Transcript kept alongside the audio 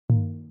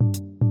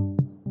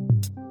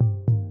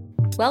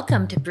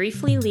Welcome to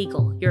Briefly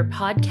Legal, your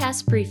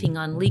podcast briefing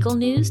on legal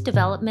news,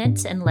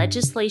 developments, and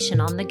legislation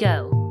on the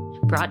go,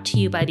 brought to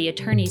you by the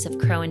attorneys of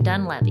Crowe and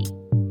Dunlevy.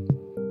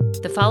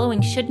 The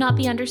following should not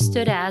be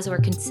understood as or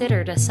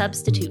considered a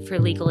substitute for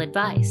legal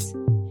advice.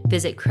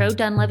 Visit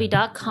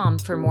crowedunlevy.com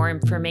for more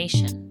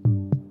information.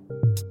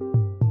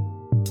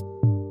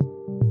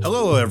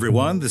 Hello,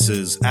 everyone. This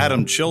is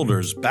Adam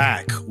Childers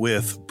back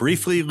with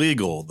Briefly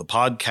Legal, the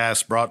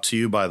podcast brought to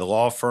you by the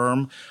law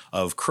firm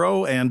of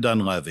Crowe and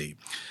Dunlevy.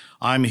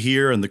 I'm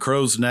here in the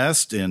Crow's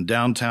Nest in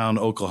downtown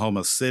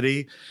Oklahoma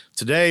City.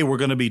 Today, we're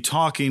going to be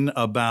talking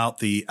about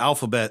the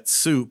alphabet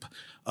soup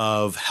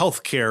of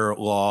healthcare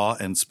law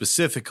and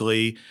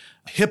specifically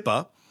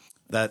HIPAA.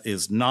 That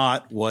is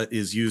not what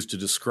is used to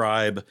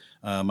describe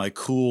my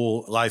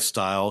cool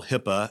lifestyle,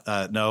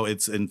 HIPAA. No,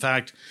 it's in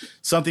fact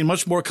something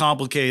much more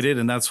complicated,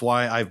 and that's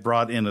why I've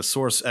brought in a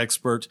source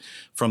expert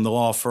from the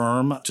law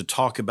firm to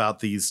talk about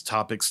these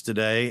topics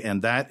today,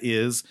 and that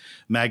is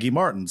Maggie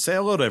Martin. Say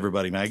hello to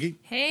everybody, Maggie.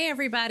 Hey,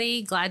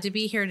 everybody. Glad to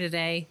be here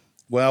today.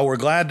 Well, we're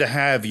glad to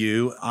have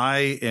you.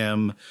 I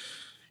am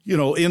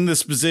in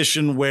this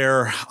position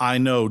where I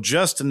know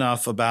just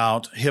enough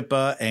about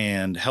HIPAA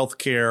and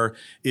healthcare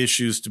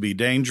issues to be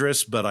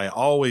dangerous, but I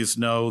always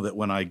know that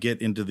when I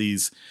get into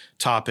these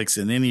topics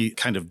in any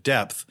kind of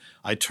depth,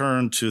 I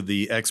turn to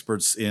the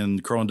experts in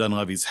Crowe and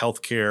Dunlevy's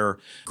healthcare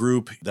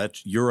group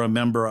that you're a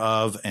member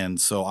of,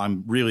 and so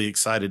I'm really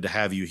excited to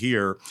have you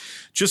here.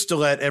 Just to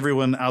let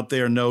everyone out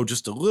there know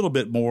just a little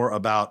bit more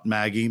about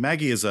Maggie.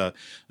 Maggie is a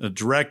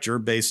director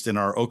based in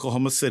our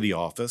Oklahoma City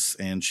office,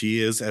 and she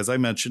is, as I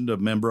mentioned, a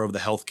member of the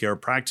healthcare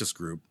practice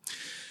group.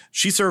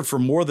 She served for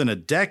more than a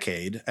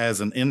decade as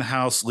an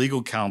in-house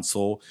legal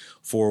counsel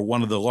for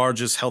one of the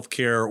largest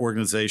healthcare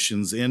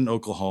organizations in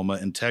Oklahoma,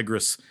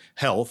 Integris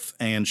Health,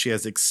 and she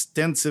has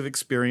extensive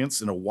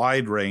experience in a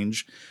wide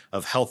range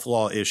of health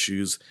law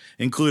issues,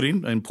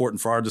 including,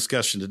 important for our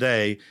discussion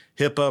today,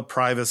 HIPAA,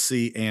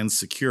 privacy, and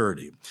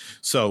security.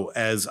 So,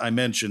 as I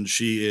mentioned,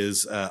 she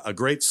is a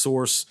great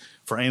source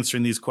for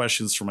answering these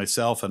questions for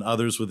myself and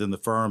others within the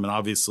firm, and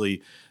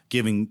obviously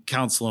giving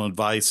counsel and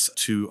advice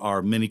to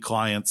our many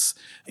clients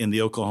in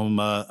the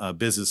Oklahoma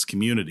business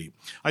community.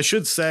 I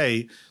should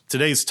say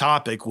today's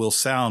topic will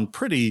sound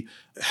pretty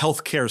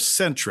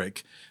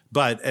healthcare-centric,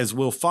 but as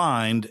we'll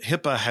find,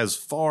 HIPAA has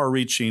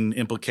far-reaching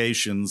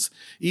implications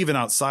even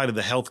outside of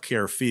the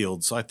healthcare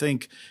field. So I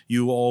think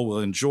you all will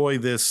enjoy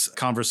this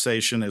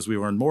conversation as we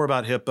learn more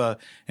about HIPAA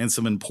and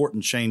some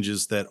important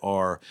changes that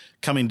are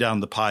coming down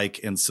the pike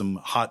and some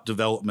hot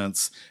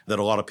developments that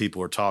a lot of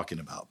people are talking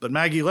about. But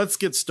Maggie, let's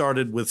get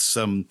started with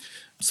some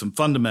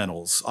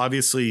fundamentals.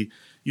 Obviously,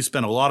 you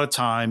spent a lot of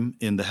time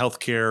in the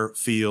healthcare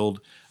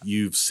field.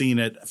 You've seen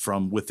it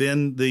from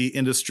within the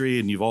industry,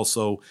 and you've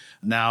also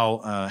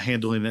now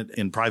handling it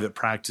in private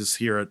practice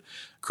here at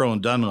Crowe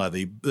and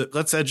Dunlevy. But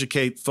let's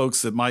educate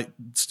folks that might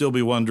still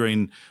be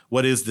wondering,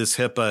 what is this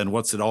HIPAA and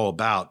what's it all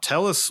about?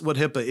 Tell us what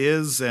HIPAA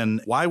is and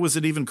why was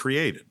it even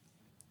created?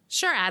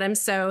 Sure, Adam.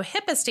 So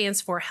HIPAA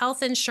stands for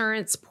Health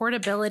Insurance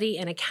Portability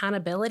and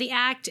Accountability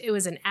Act. It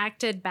was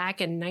enacted back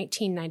in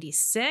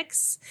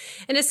 1996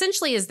 and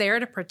essentially is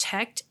there to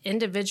protect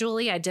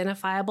individually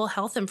identifiable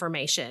health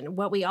information,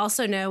 what we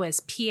also know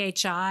as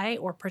PHI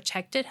or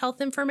protected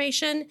health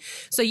information.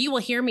 So you will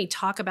hear me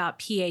talk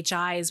about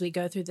PHI as we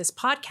go through this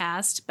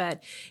podcast,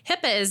 but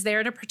HIPAA is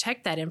there to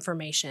protect that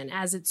information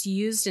as it's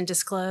used and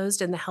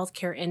disclosed in the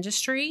healthcare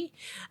industry,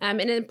 and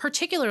in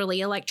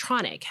particularly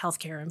electronic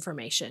healthcare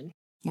information.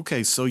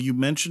 Okay, so you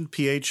mentioned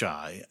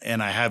PHI,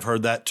 and I have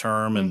heard that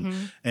term,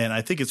 and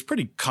I think it's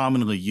pretty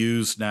commonly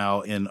used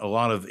now in a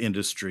lot of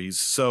industries.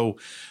 So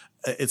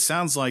it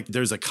sounds like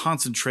there's a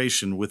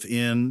concentration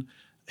within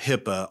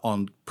HIPAA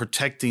on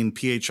protecting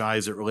PHI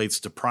as it relates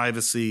to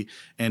privacy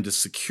and to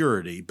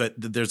security, but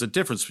there's a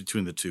difference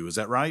between the two. Is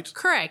that right?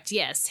 Correct,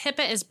 yes.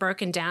 HIPAA is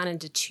broken down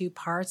into two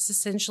parts,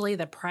 essentially,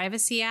 the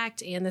Privacy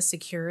Act and the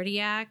Security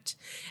Act.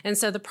 And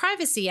so the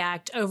Privacy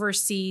Act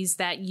oversees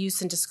that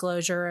use and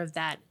disclosure of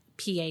that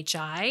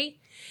PHI.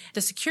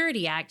 The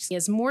Security Act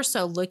is more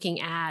so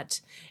looking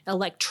at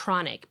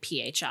electronic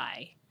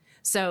PHI.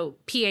 So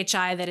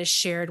PHI that is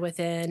shared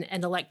within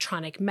an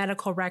electronic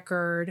medical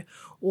record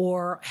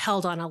or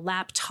held on a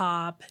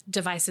laptop,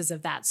 devices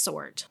of that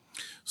sort.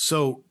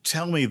 So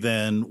tell me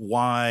then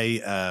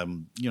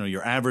why,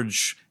 your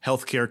average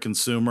healthcare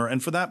consumer,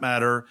 and for that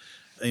matter,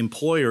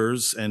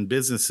 employers and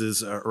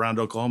businesses around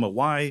Oklahoma,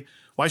 why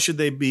should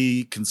they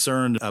be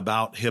concerned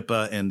about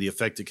HIPAA and the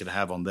effect it could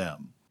have on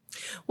them?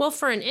 Well,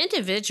 for an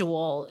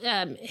individual,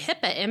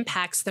 HIPAA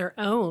impacts their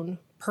own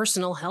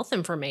personal health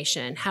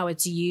information, how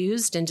it's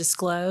used and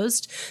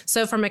disclosed.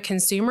 So from a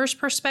consumer's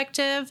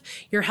perspective,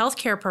 your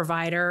healthcare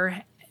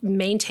provider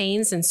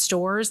maintains and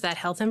stores that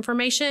health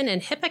information,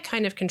 and HIPAA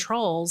kind of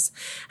controls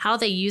how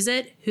they use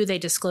it, who they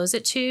disclose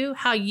it to,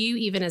 how you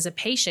even as a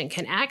patient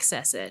can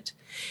access it.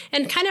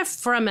 And kind of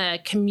from a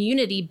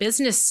community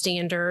business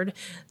standard,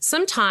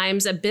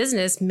 sometimes a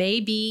business may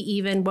be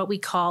even what we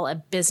call a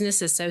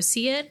business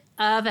associate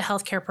of a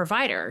healthcare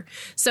provider.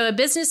 So a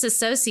business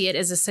associate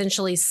is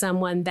essentially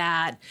someone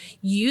that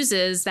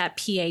uses that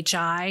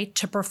PHI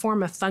to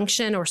perform a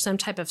function or some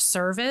type of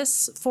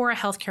service for a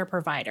healthcare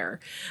provider.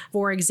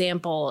 For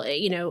example,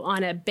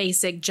 on a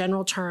basic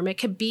general term, it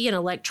could be an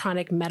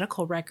electronic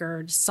medical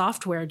record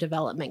software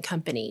development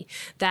company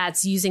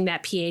that's using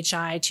that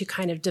PHI to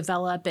kind of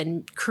develop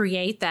and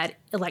create that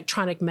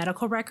electronic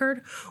medical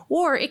record,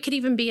 or it could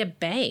even be a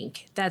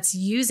bank that's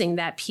using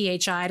that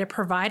PHI to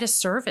provide a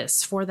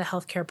service for the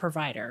healthcare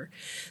provider.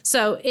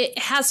 So it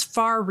has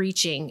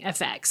far-reaching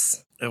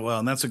effects. Well,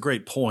 and that's a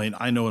great point.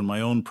 I know in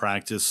my own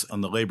practice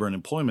on the labor and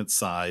employment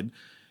side,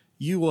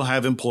 you will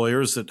have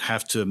employers that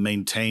have to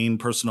maintain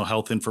personal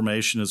health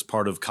information as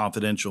part of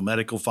confidential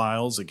medical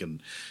files. It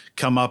can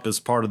come up as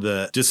part of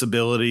the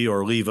disability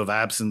or leave of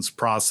absence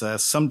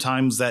process.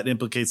 Sometimes that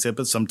implicates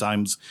HIPAA,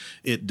 sometimes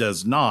it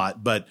does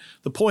not. But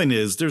the point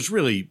is, there's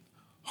really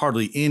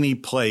hardly any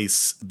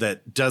place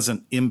that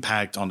doesn't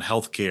impact on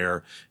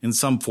healthcare in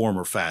some form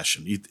or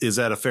fashion. Is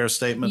that a fair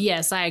statement?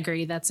 Yes, I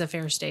agree. That's a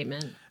fair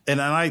statement.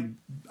 And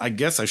I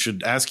guess I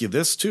should ask you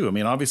this too. I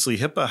mean, obviously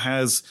HIPAA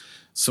has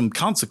some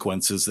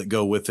consequences that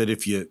go with it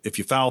if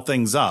you foul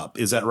things up.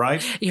 Is that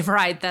right? You're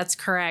right. That's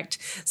correct.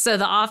 So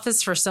the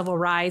Office for Civil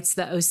Rights,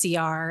 the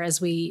OCR,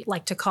 as we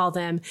like to call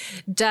them,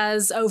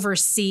 does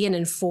oversee and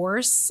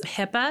enforce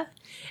HIPAA.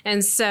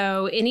 And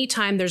so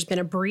anytime there's been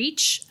a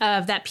breach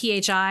of that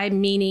PHI,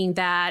 meaning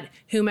that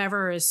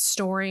whomever is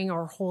storing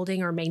or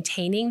holding or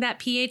maintaining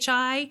that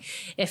PHI,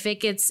 if it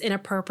gets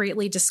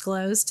inappropriately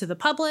disclosed to the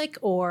public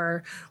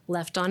or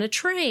left on a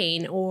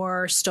train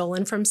or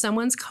stolen from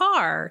someone's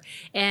car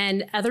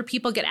and other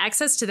people get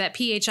access to that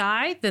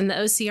PHI, then the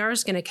OCR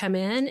is going to come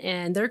in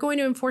and they're going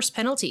to enforce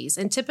penalties.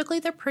 And typically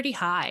they're pretty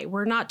high.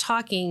 We're not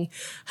talking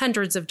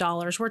hundreds of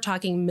dollars. We're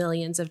talking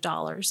millions of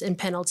dollars in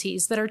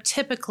penalties that are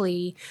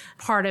typically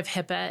part of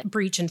HIPAA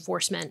breach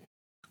enforcement.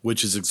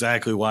 Which is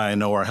exactly why I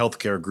know our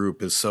healthcare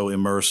group is so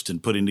immersed in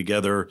putting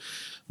together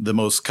the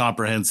most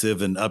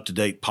comprehensive and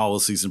up-to-date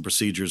policies and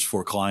procedures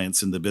for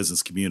clients in the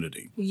business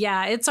community.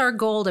 Yeah, it's our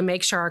goal to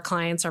make sure our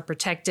clients are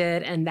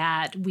protected and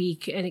that we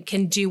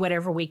can do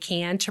whatever we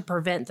can to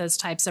prevent those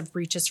types of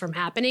breaches from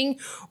happening.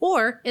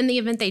 Or in the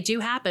event they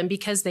do happen,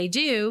 because they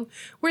do,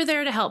 we're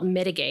there to help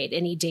mitigate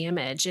any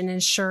damage and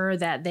ensure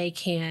that they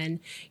can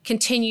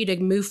continue to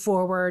move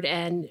forward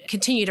and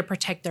continue to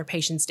protect their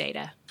patients'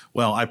 data.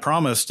 Well, I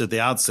promised at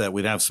the outset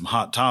we'd have some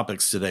hot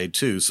topics today,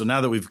 too. So now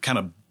that we've kind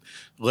of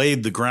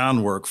laid the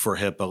groundwork for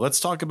HIPAA, let's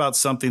talk about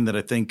something that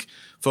I think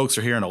folks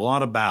are hearing a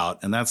lot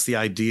about, and that's the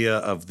idea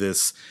of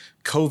this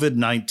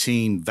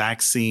COVID-19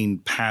 vaccine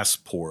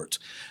passport.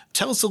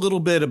 Tell us a little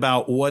bit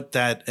about what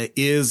that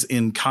is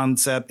in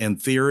concept and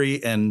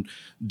theory, and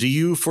do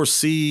you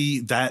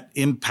foresee that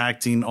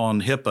impacting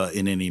on HIPAA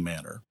in any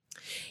manner?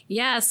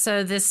 Yeah,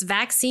 so this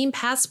vaccine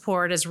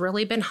passport has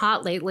really been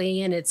hot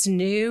lately, and it's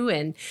new,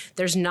 and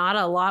there's not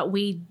a lot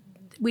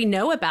we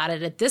know about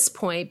it at this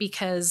point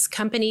because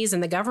companies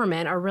and the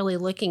government are really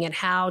looking at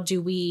how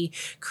do we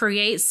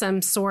create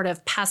some sort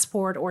of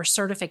passport or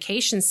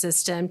certification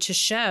system to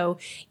show,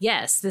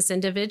 yes, this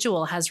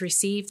individual has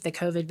received the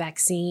COVID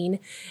vaccine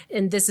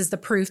and this is the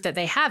proof that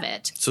they have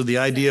it. So the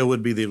idea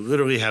would be they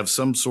literally have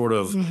some sort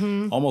of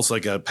almost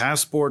like a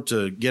passport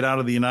to get out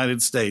of the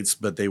United States,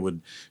 but they would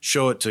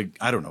show it to,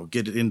 I don't know,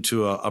 get it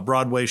into a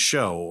Broadway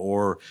show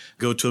or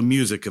go to a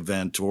music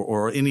event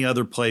or any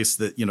other place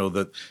that,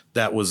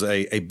 that was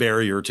a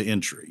barrier to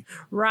entry.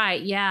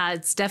 Right. Yeah.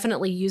 It's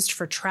definitely used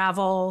for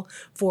travel,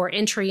 for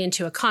entry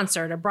into a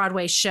concert, a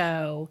Broadway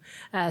show,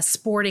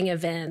 sporting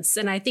events.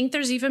 And I think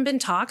there's even been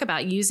talk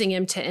about using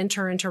them to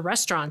enter into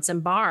restaurants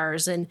and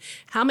bars. And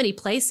how many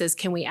places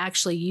can we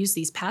actually use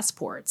these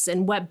passports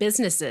and what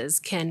businesses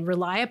can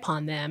rely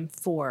upon them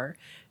for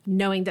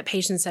knowing that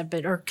patients have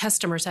been or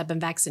customers have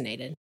been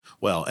vaccinated?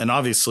 Well, and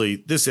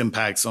obviously this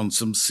impacts on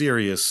some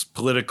serious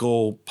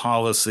political,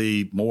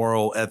 policy,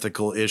 moral,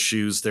 ethical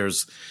issues.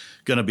 There's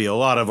going to be a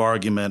lot of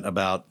argument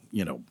about,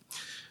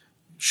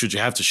 should you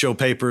have to show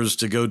papers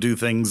to go do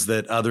things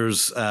that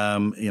others,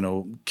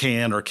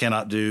 can or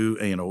cannot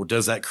do?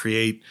 Does that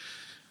create,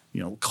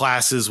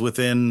 classes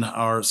within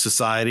our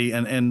society?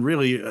 And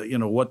really,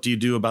 what do you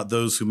do about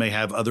those who may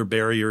have other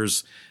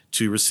barriers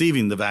to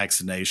receiving the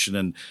vaccination?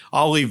 And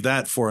I'll leave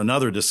that for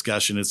another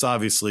discussion. It's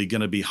obviously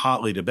going to be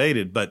hotly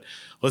debated, but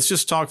let's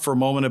just talk for a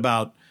moment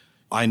about,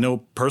 I know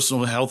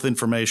personal health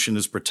information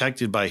is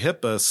protected by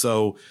HIPAA.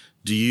 So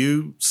do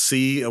you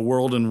see a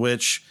world in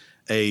which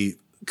a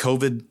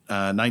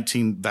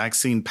COVID-19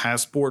 vaccine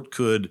passport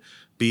could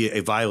be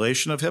a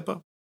violation of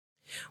HIPAA?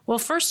 Well,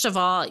 first of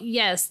all,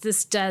 yes,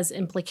 this does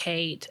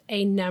implicate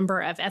a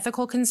number of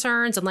ethical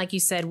concerns. And like you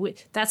said,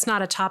 that's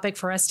not a topic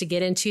for us to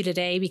get into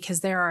today because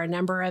there are a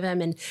number of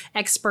them and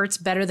experts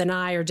better than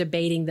I are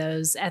debating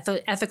those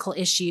ethical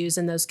issues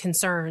and those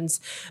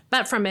concerns.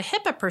 But from a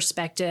HIPAA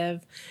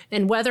perspective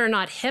and whether or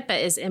not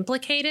HIPAA is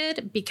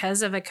implicated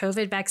because of a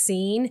COVID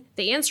vaccine,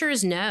 the answer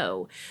is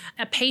no.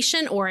 A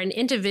patient or an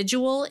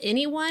individual,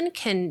 anyone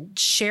can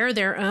share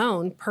their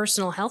own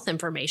personal health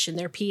information,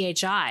 their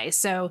PHI.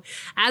 So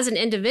as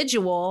an individual,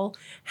 individual,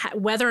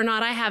 whether or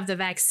not I have the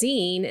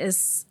vaccine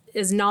is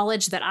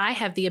knowledge that I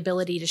have the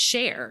ability to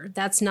share.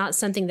 That's not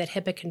something that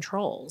HIPAA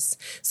controls.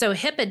 So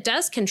HIPAA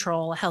does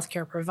control a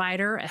healthcare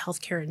provider, a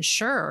healthcare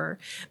insurer,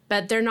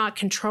 but they're not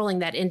controlling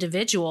that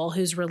individual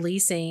who's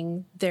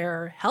releasing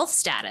their health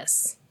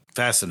status.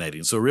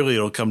 Fascinating. So really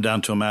it'll come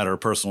down to a matter of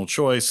personal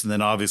choice, and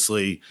then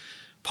obviously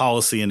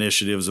policy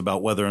initiatives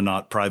about whether or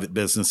not private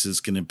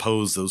businesses can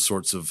impose those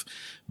sorts of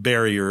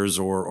barriers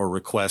or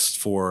requests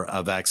for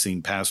a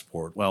vaccine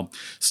passport. Well,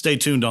 stay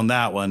tuned on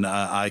that one.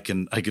 I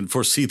can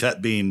foresee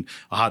that being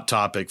a hot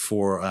topic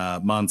for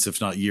months, if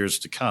not years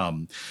to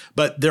come.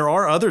 But there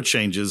are other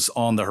changes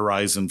on the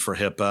horizon for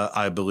HIPAA,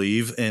 I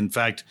believe. In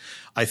fact,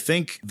 I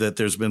think that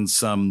there's been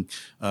some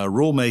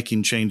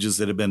rulemaking changes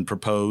that have been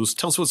proposed.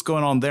 Tell us what's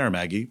going on there,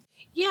 Maggie.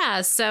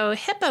 Yeah, so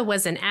HIPAA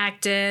was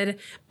enacted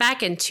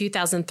back in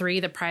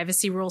 2003, the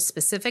privacy rules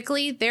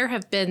specifically. There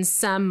have been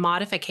some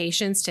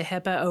modifications to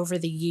HIPAA over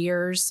the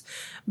years,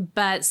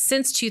 but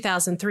since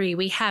 2003,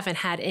 we haven't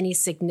had any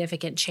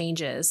significant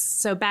changes.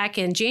 So back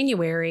in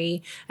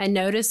January, a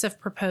notice of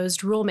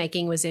proposed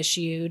rulemaking was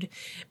issued,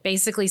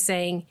 basically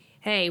saying,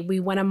 hey, we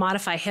want to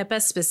modify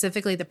HIPAA,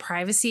 specifically the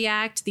Privacy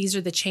Act. These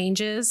are the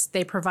changes.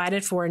 They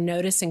provided for a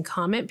notice and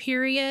comment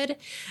period.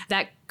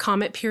 That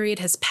comment period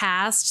has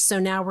passed, so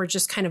now we're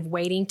just kind of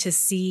waiting to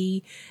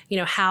see,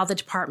 how the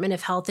Department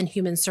of Health and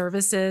Human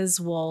Services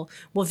will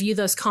view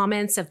those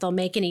comments, if they'll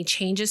make any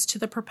changes to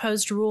the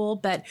proposed rule.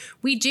 But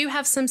we do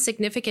have some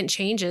significant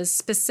changes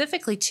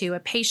specifically to a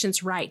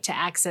patient's right to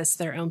access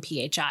their own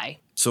PHI.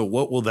 So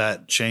what will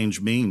that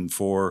change mean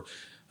for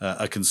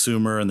a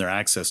consumer and their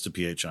access to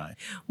PHI?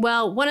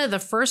 Well, one of the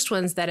first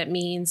ones that it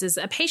means is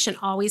a patient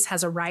always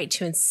has a right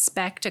to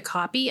inspect a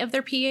copy of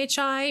their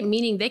PHI,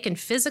 meaning they can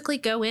physically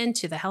go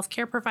into the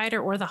healthcare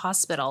provider or the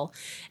hospital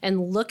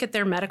and look at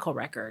their medical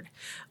record.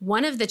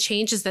 One of the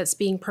changes that's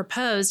being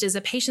proposed is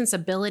a patient's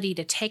ability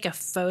to take a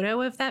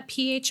photo of that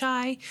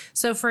PHI.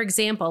 So, for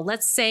example,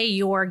 let's say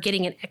you're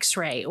getting an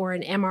X-ray or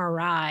an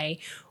MRI,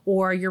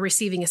 or you're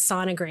receiving a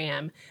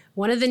sonogram.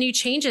 One of the new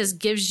changes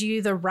gives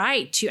you the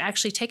right to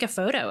actually take a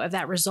photo of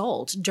that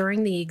result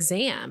during the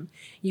exam.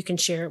 You can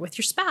share it with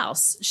your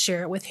spouse,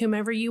 share it with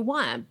whomever you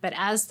want. But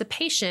as the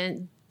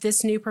patient,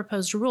 this new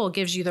proposed rule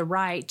gives you the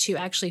right to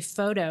actually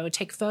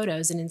take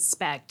photos and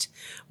inspect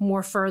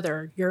more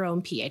further your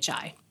own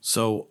PHI.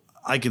 So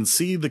I can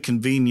see the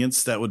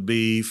convenience that would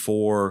be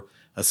for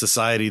a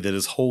society that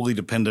is wholly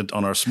dependent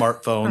on our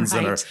smartphones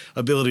and our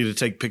ability to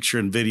take picture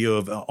and video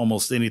of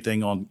almost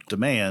anything on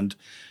demand.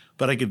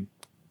 But I could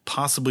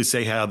possibly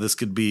say how this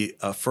could be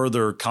a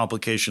further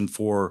complication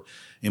for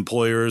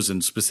employers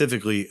and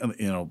specifically,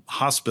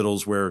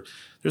 hospitals, where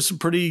there's some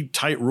pretty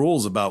tight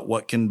rules about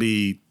what can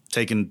be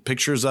taken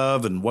pictures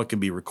of and what can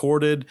be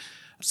recorded.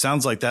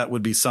 Sounds like that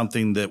would be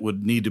something that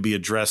would need to be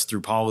addressed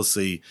through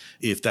policy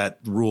if that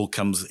rule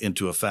comes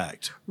into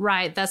effect.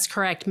 Right, that's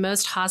correct.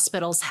 Most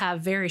hospitals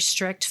have very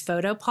strict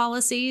photo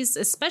policies,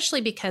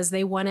 especially because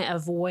they want to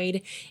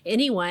avoid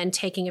anyone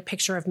taking a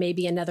picture of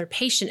maybe another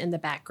patient in the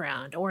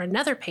background or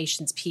another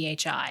patient's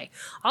PHI.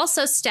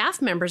 Also,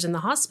 staff members in the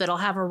hospital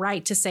have a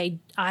right to say,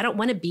 I don't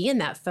want to be in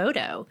that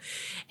photo.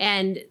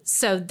 And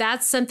so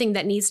that's something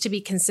that needs to be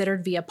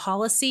considered via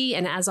policy.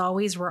 And as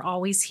always, we're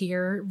always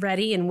here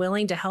ready and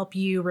willing to help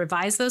you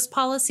revise those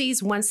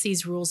policies once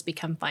these rules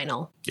become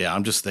final. Yeah,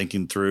 I'm just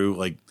thinking through,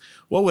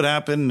 what would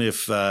happen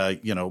if,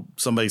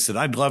 somebody said,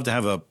 I'd love to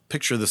have a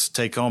picture of this to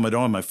take home. I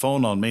don't have my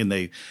phone on me. And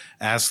they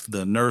ask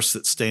the nurse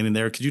that's standing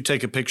there, could you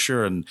take a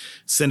picture and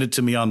send it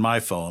to me on my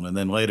phone? And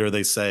then later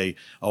they say,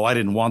 oh, I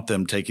didn't want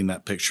them taking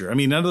that picture. I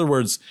mean, in other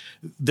words,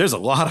 there's a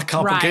lot of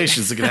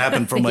complications that can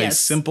happen from a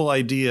simple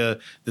idea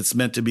that's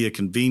meant to be a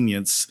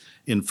convenience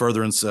in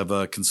furtherance of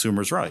a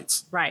consumer's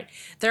rights. Right.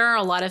 There are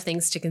a lot of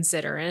things to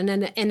consider and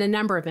a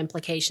number of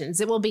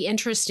implications. It will be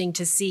interesting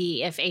to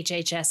see if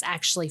HHS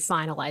actually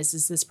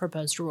finalizes this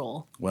proposed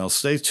rule. Well,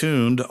 stay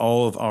tuned,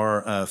 all of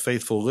our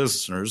faithful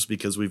listeners,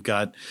 because we've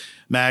got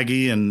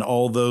Maggie and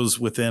all those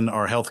within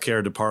our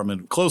healthcare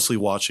department closely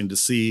watching to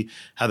see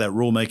how that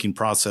rulemaking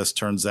process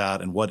turns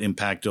out and what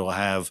impact it'll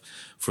have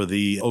for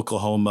the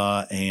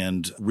Oklahoma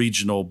and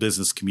regional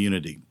business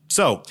community.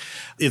 So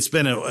it's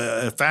been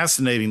a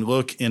fascinating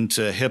look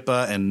into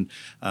HIPAA and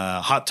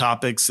hot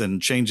topics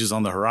and changes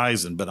on the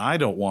horizon. But I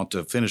don't want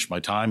to finish my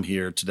time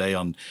here today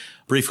on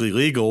Briefly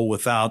Legal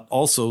without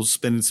also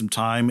spending some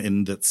time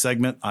in that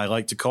segment I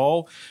like to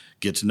call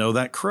Get to Know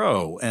That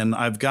Crow. And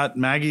I've got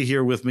Maggie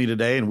here with me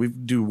today, and we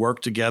do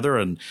work together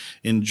and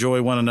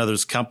enjoy one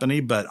another's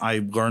company. But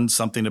I learned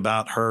something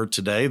about her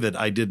today that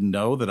I didn't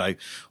know, that I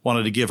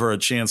wanted to give her a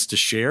chance to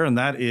share. And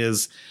that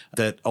is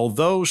that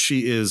although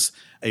she is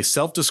a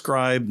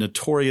self-described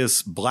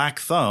notorious black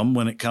thumb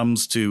when it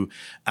comes to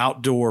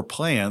outdoor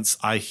plants,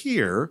 I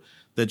hear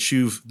that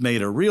you've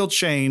made a real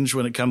change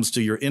when it comes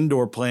to your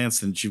indoor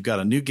plants and that you've got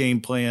a new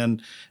game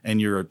plan and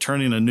you're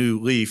turning a new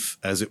leaf,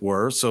 as it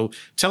were. So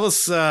tell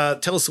us a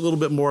little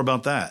bit more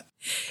about that.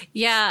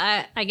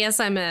 Yeah, I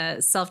guess I'm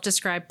a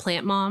self-described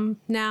plant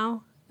mom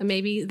now.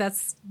 Maybe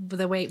that's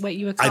the way what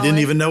you would call it. I didn't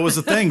even know it was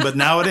a thing, but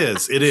now it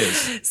is. It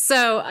is.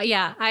 So,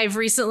 yeah, I've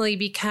recently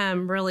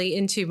become really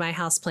into my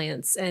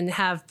houseplants and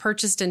have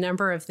purchased a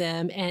number of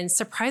them. And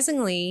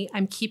surprisingly,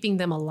 I'm keeping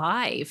them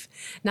alive.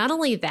 Not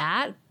only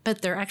that,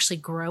 but they're actually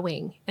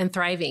growing and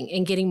thriving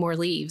and getting more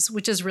leaves,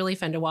 which is really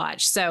fun to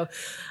watch. So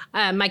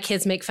my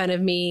kids make fun of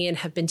me and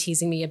have been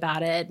teasing me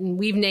about it. And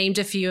we've named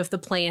a few of the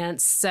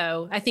plants.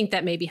 So I think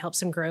that maybe helps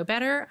them grow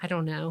better. I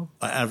don't know.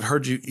 I've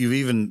heard you've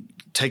even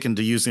taken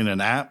to using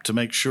an app to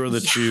make sure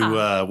that you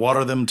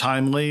water them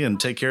timely and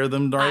take care of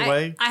them the right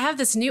way? I have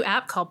this new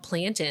app called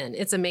Plantin.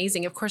 It's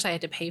amazing. Of course, I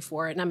had to pay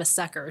for it, and I'm a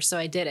sucker, so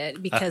I did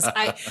it because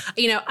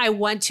I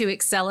want to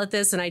excel at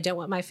this, and I don't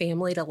want my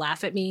family to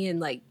laugh at me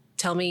and like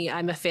tell me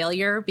I'm a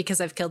failure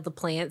because I've killed the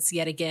plants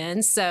yet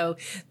again. So,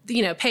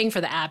 paying for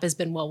the app has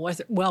been well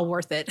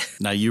worth it.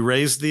 Now, you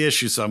raised the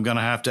issue, so I'm going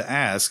to have to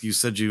ask. You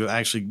said you've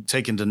actually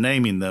taken to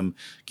naming them.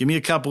 Give me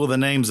a couple of the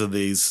names of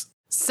these.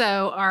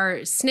 So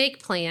our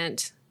snake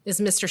plant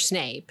is Mr.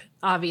 Snape,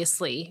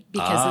 obviously,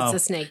 because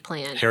it's a snake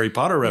plant. Harry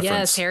Potter reference.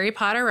 Yes, Harry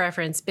Potter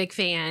reference. Big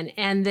fan.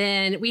 And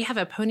then we have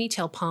a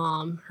ponytail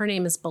palm. Her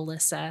name is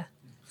Belissa.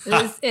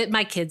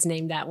 My kids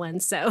named that one.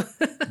 So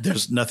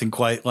there's nothing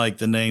quite like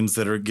the names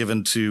that are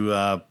given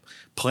to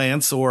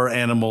plants or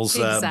animals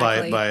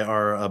by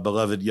our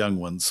beloved young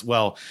ones.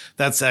 Well,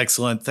 that's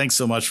excellent. Thanks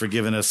so much for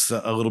giving us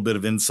a little bit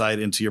of insight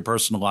into your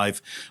personal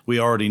life.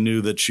 We already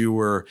knew that you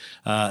were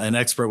an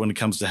expert when it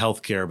comes to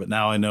healthcare, but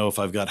now I know if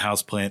I've got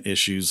houseplant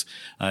issues,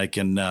 I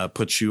can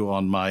put you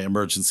on my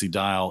emergency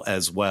dial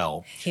as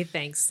well. Hey,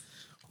 thanks.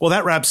 Well,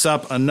 that wraps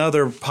up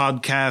another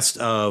podcast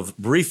of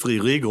Briefly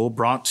Legal,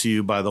 brought to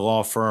you by the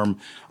law firm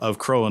of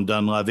Crowe and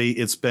Dunlevy.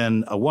 It's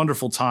been a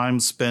wonderful time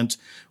spent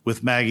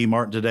with Maggie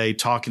Martin today,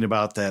 talking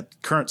about that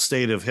current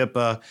state of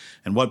HIPAA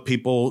and what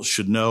people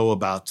should know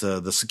about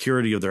the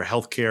security of their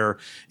healthcare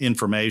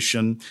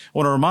information. I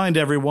want to remind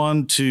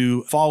everyone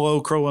to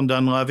follow Crowe and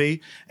Dunlevy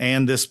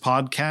and this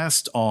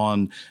podcast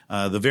on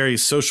the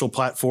various social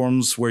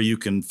platforms where you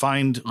can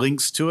find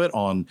links to it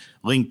on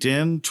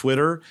LinkedIn,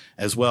 Twitter,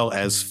 as well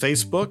as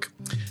Facebook.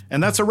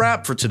 And that's a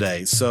wrap for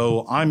today.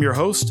 So I'm your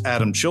host,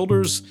 Adam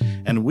Childers,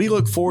 and we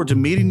look forward to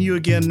meeting you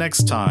again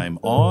next time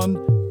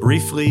on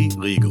Briefly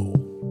Legal.